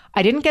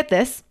 I didn't get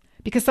this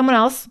because someone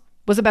else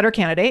was a better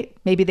candidate.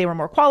 Maybe they were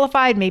more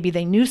qualified. Maybe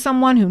they knew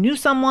someone who knew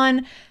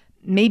someone.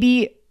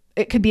 Maybe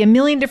it could be a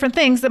million different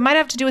things that might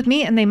have to do with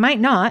me and they might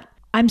not.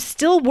 I'm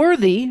still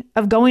worthy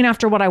of going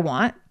after what I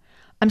want.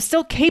 I'm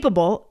still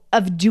capable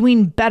of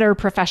doing better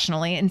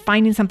professionally and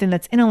finding something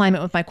that's in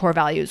alignment with my core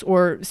values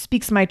or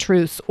speaks my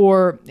truths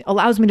or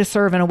allows me to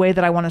serve in a way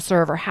that I want to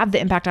serve or have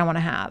the impact I want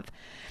to have.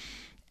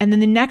 And then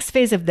the next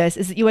phase of this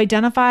is that you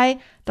identify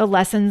the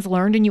lessons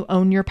learned and you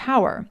own your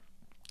power.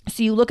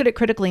 So you look at it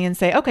critically and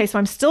say, okay, so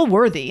I'm still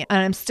worthy and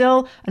I'm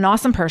still an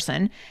awesome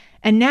person.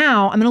 And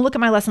now I'm going to look at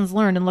my lessons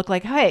learned and look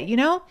like, hey,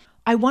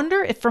 I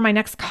wonder if for my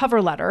next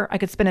cover letter, I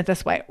could spin it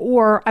this way.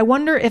 Or I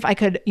wonder if I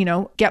could,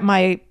 get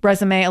my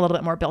resume a little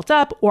bit more built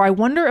up. Or I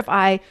wonder if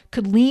I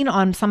could lean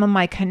on some of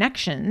my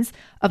connections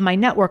of my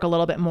network a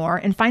little bit more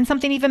and find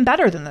something even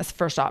better than this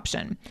first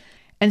option.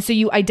 And so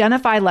you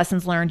identify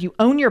lessons learned, you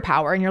own your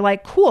power, and you're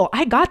like, cool,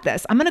 I got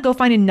this. I'm going to go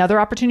find another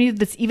opportunity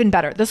that's even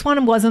better. This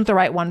one wasn't the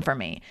right one for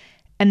me.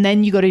 And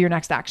then you go to your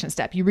next action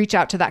step. You reach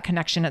out to that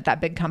connection at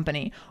that big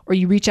company, or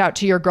you reach out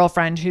to your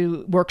girlfriend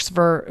who works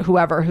for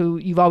whoever who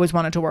you've always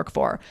wanted to work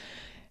for.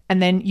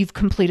 And then you've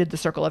completed the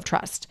circle of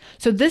trust.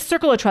 So this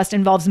circle of trust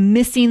involves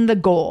missing the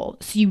goal.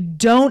 So you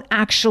don't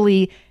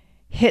actually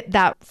hit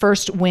that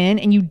first win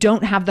and you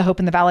don't have the hope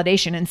and the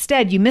validation.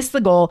 Instead, you miss the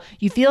goal,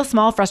 you feel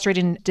small,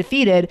 frustrated, and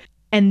defeated,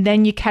 and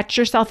then you catch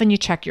yourself and you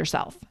check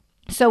yourself.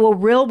 So a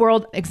real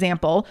world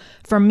example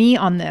for me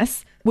on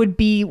this would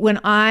be when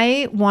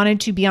I wanted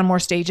to be on more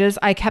stages,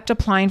 I kept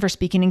applying for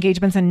speaking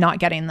engagements and not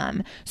getting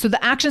them. So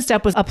the action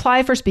step was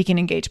apply for speaking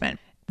engagement.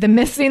 The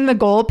missing the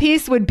goal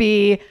piece would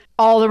be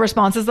all the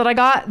responses that I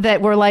got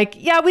that were like,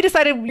 yeah, we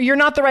decided you're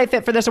not the right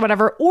fit for this or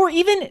whatever, or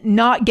even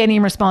not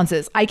getting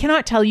responses. I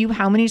cannot tell you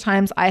how many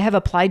times I have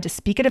applied to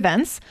speak at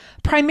events,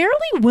 primarily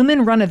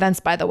women-run events,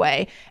 by the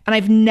way, and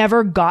I've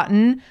never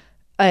gotten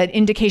an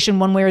indication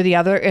one way or the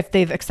other if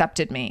they've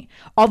accepted me.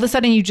 All of a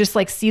sudden you just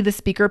see the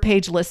speaker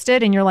page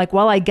listed and you're like,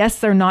 well, I guess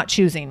they're not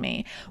choosing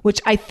me, which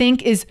I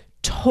think is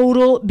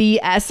total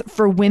BS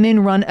for women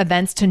run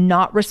events to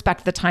not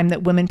respect the time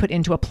that women put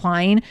into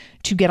applying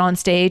to get on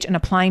stage and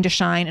applying to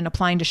shine and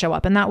applying to show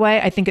up in that way.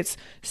 I think it's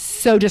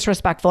so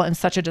disrespectful and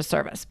such a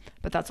disservice,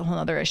 but that's a whole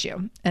other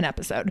issue, an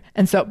episode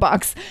and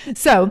soapbox.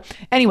 So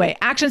anyway,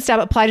 action step,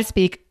 apply to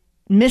speak,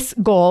 miss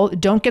goal,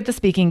 don't get the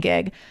speaking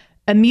gig.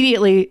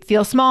 Immediately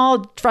feel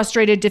small,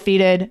 frustrated,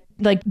 defeated,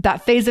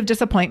 that phase of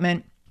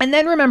disappointment, and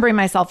then remembering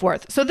my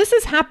self-worth. So this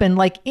has happened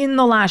in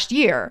the last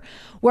year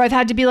where I've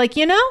had to be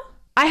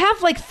I have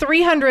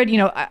 300,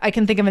 I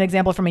can think of an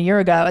example from a year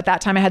ago. At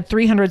that time, I had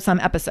 300 some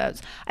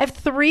episodes. I have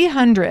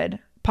 300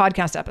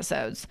 podcast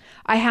episodes.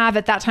 I have,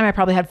 at that time, I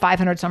probably had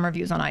 500 some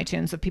reviews on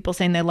iTunes of people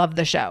saying they love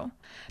the show.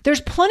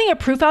 There's plenty of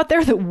proof out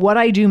there that what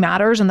I do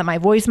matters and that my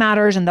voice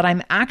matters and that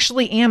I'm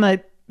actually am a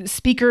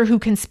speaker who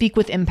can speak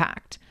with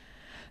impact.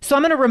 So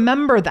I'm going to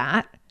remember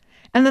that.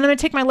 And then I'm going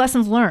to take my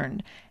lessons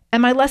learned.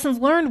 And my lessons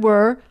learned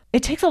were,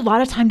 it takes a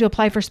lot of time to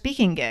apply for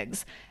speaking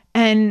gigs.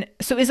 And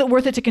so is it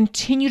worth it to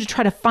continue to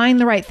try to find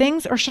the right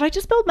things, or should I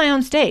just build my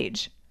own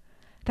stage?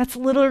 That's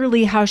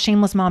literally how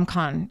Shameless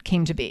MomCon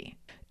came to be,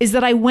 is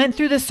that I went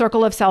through this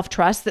circle of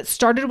self-trust that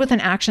started with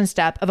an action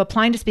step of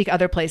applying to speak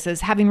other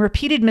places, having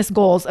repeated missed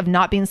goals of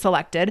not being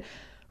selected,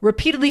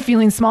 repeatedly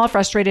feeling small,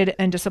 frustrated,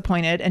 and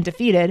disappointed and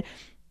defeated,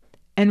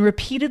 and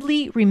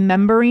repeatedly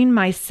remembering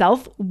my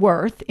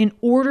self-worth in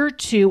order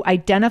to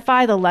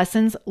identify the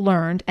lessons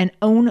learned and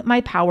own my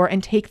power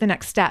and take the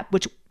next step,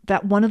 which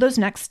that one of those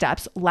next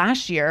steps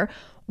last year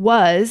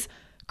was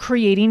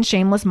creating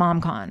Shameless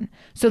MomCon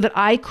so that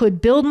I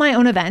could build my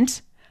own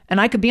event and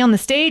I could be on the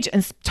stage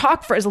and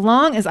talk for as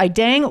long as I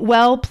dang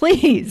well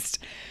pleased.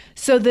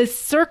 So the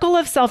circle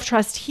of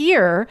self-trust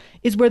here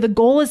is where the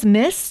goal is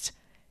missed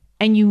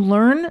and you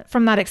learn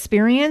from that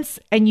experience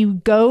and you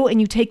go and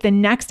you take the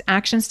next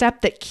action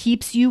step that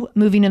keeps you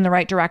moving in the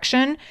right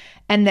direction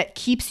and that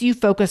keeps you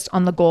focused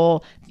on the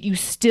goal you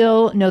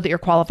still know that you're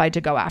qualified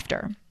to go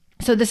after.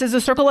 So this is a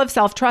circle of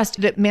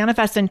self-trust that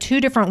manifests in two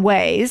different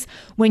ways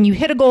when you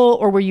hit a goal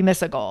or where you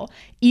miss a goal.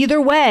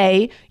 Either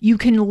way, you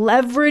can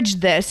leverage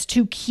this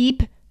to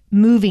keep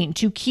moving,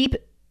 to keep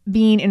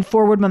being in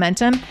forward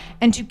momentum,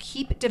 and to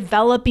keep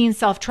developing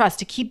self-trust,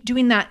 to keep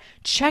doing that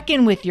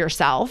check-in with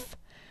yourself,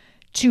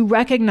 to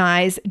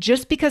recognize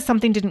just because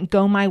something didn't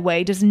go my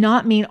way does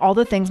not mean all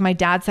the things my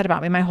dad said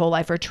about me my whole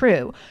life are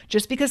true.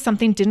 Just because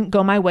something didn't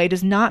go my way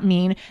does not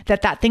mean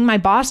that that thing my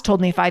boss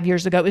told me 5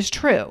 years ago is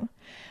true.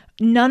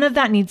 None of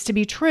that needs to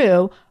be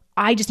true.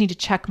 I just need to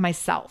check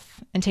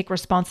myself and take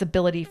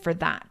responsibility for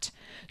that.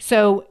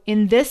 So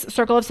in this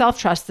circle of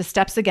self-trust, the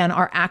steps again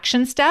are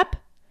action step,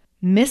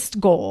 missed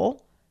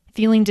goal,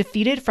 feeling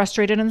defeated,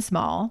 frustrated, and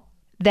small.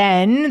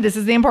 Then, this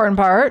is the important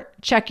part,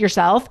 check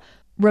yourself,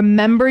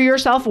 remember your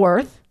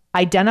self-worth,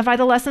 identify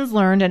the lessons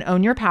learned and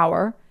own your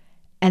power.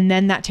 And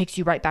then that takes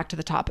you right back to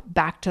the top,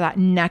 back to that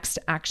next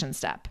action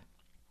step.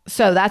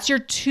 So that's your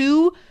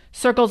two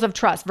circles of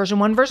trust, version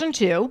 1, version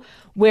 2,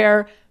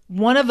 where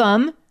one of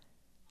them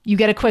you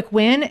get a quick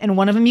win and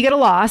one of them you get a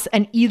loss.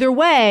 And either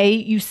way,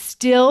 you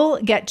still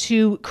get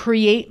to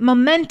create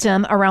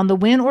momentum around the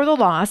win or the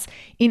loss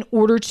in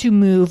order to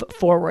move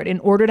forward, in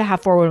order to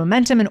have forward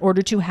momentum, in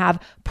order to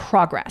have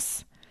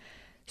progress.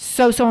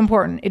 So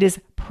important. It is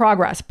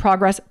progress,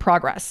 progress,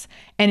 progress.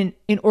 And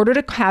in order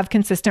to have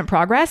consistent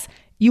progress,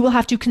 you will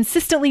have to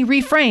consistently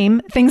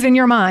reframe things in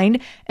your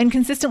mind and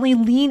consistently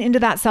lean into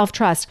that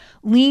self-trust.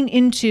 Lean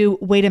into,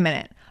 wait a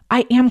minute,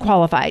 I am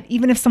qualified.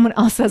 Even if someone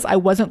else says I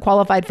wasn't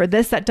qualified for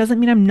this, that doesn't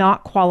mean I'm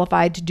not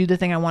qualified to do the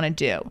thing I want to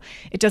do.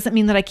 It doesn't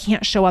mean that I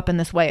can't show up in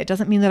this way. It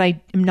doesn't mean that I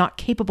am not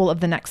capable of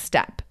the next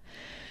step.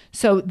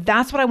 So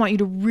that's what I want you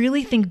to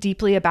really think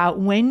deeply about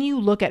when you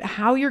look at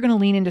how you're going to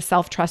lean into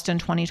self-trust in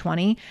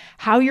 2020,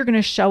 how you're going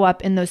to show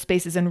up in those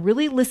spaces and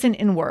really listen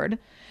inward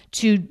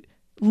to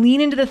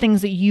lean into the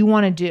things that you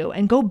want to do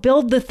and go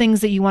build the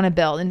things that you want to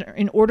build. And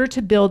in order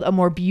to build a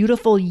more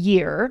beautiful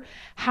year,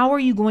 how are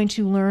you going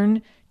to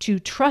learn to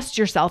trust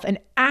yourself and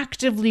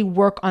actively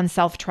work on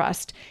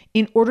self-trust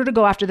in order to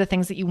go after the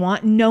things that you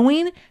want,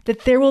 knowing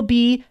that there will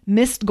be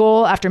missed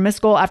goal after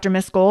missed goal after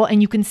missed goal,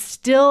 and you can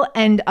still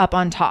end up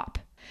on top.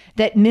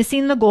 That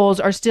missing the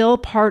goals are still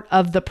part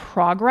of the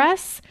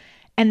progress,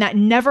 and that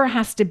never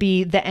has to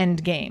be the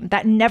end game.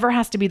 That never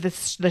has to be the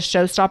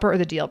showstopper or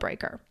the deal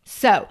breaker.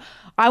 So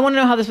I want to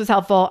know how this was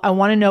helpful. I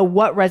want to know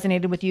what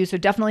resonated with you. So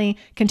definitely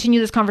continue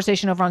this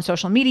conversation over on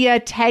social media.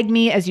 Tag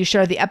me as you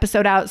share the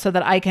episode out so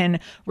that I can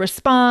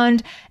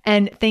respond.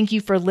 And thank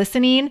you for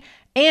listening.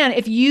 And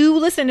if you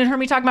listened and heard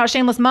me talk about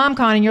Shameless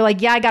MomCon and you're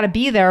like, yeah, I got to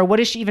be there. What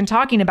is she even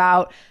talking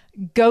about?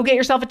 Go get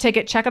yourself a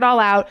ticket. Check it all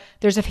out.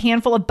 There's a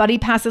handful of buddy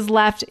passes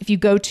left. If you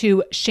go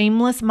to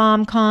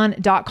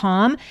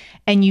shamelessmomcon.com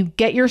and you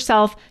get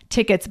yourself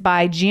tickets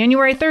by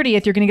January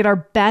 30th, you're going to get our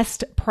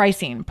best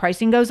pricing.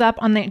 Pricing goes up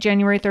on the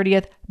January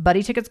 30th.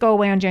 Buddy tickets go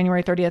away on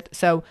January 30th.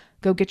 So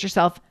go get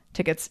yourself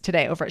tickets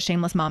today over at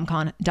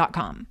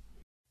shamelessmomcon.com.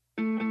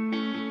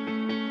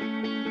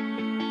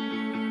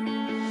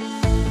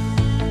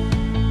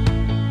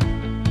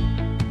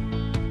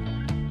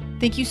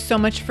 Thank you so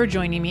much for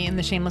joining me in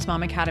the Shameless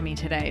Mom Academy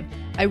today.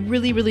 I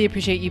really, really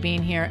appreciate you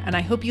being here, and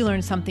I hope you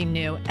learned something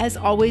new. As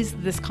always,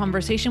 this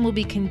conversation will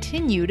be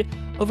continued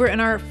over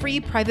in our free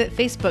private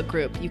Facebook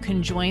group. You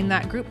can join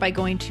that group by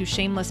going to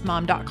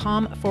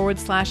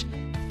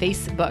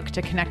shamelessmom.com/Facebook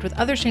to connect with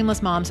other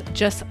shameless moms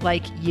just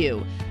like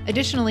you.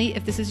 Additionally,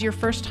 if this is your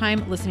first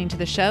time listening to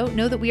the show,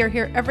 know that we are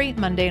here every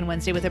Monday and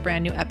Wednesday with a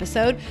brand new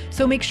episode.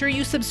 So make sure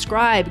you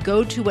subscribe.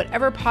 Go to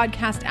whatever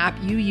podcast app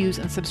you use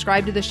and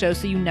subscribe to the show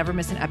so you never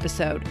miss an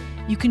episode.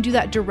 You can do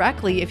that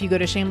directly if you go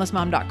to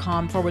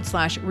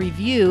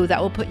shamelessmom.com/review.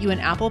 That will put you in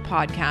Apple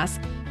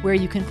Podcasts, where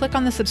you can click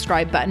on the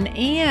subscribe button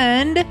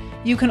and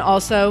You can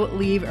also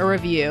leave a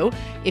review.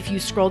 If you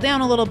scroll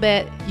down a little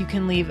bit, you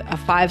can leave a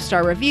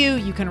 5-star review.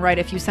 You can write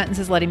a few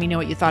sentences letting me know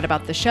what you thought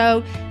about the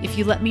show. If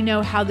you let me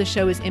know how the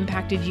show has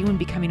impacted you in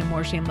becoming a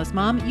more shameless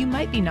mom, you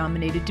might be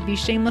nominated to be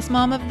Shameless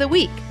Mom of the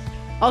Week.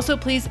 Also,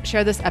 please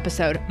share this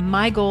episode.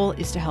 My goal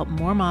is to help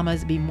more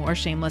mamas be more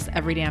shameless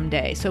every damn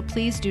day. So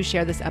please do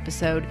share this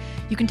episode.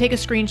 You can take a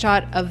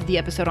screenshot of the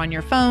episode on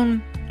your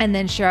phone and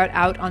then share it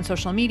out on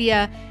social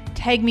media.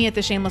 Tag me at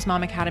the Shameless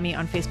Mom Academy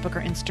on Facebook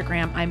or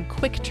Instagram. I'm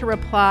quick to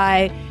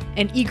reply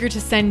and eager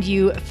to send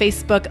you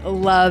Facebook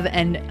love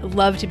and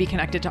love to be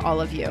connected to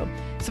all of you.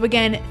 So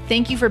again,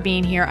 thank you for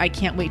being here. I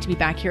can't wait to be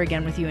back here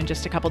again with you in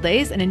just a couple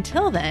days. And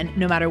until then,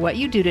 no matter what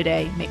you do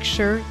today, make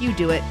sure you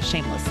do it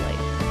shamelessly.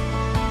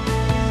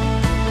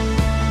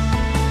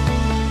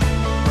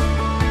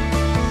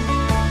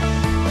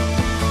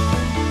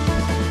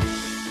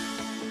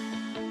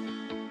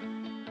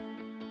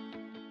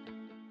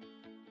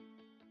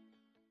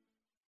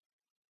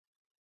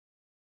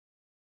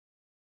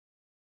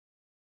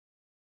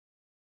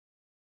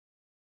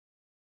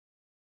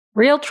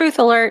 Real truth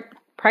alert,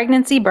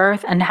 pregnancy,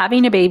 birth, and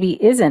having a baby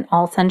isn't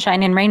all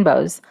sunshine and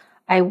rainbows.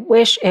 I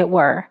wish it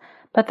were.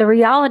 But the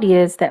reality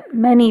is that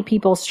many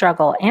people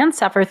struggle and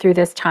suffer through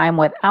this time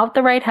without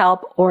the right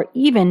help or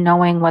even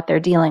knowing what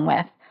they're dealing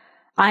with.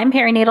 I'm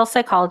perinatal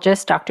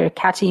psychologist Dr.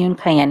 Katayun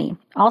Kayeni,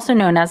 also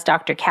known as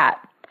Dr. Kat.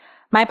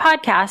 My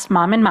podcast,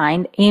 Mom and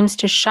Mind, aims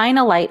to shine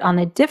a light on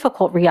the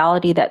difficult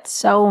reality that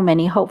so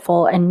many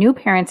hopeful and new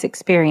parents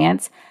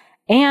experience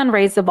and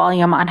raise the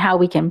volume on how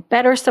we can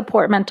better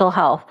support mental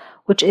health,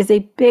 which is a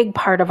big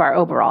part of our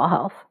overall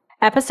health.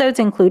 Episodes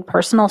include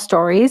personal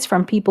stories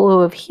from people who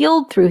have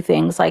healed through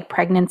things like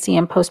pregnancy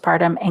and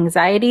postpartum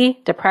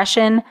anxiety,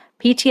 depression,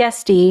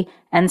 PTSD,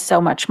 and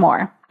so much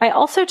more. I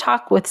also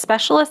talk with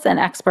specialists and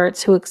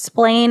experts who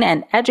explain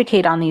and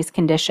educate on these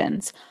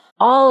conditions.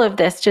 All of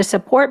this to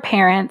support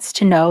parents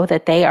to know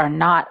that they are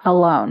not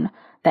alone,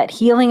 that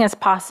healing is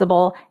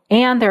possible,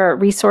 and there are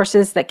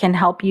resources that can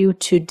help you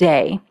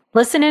today.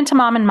 Listen into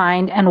Mom and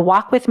Mind and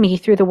walk with me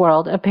through the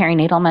world of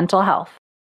perinatal mental health.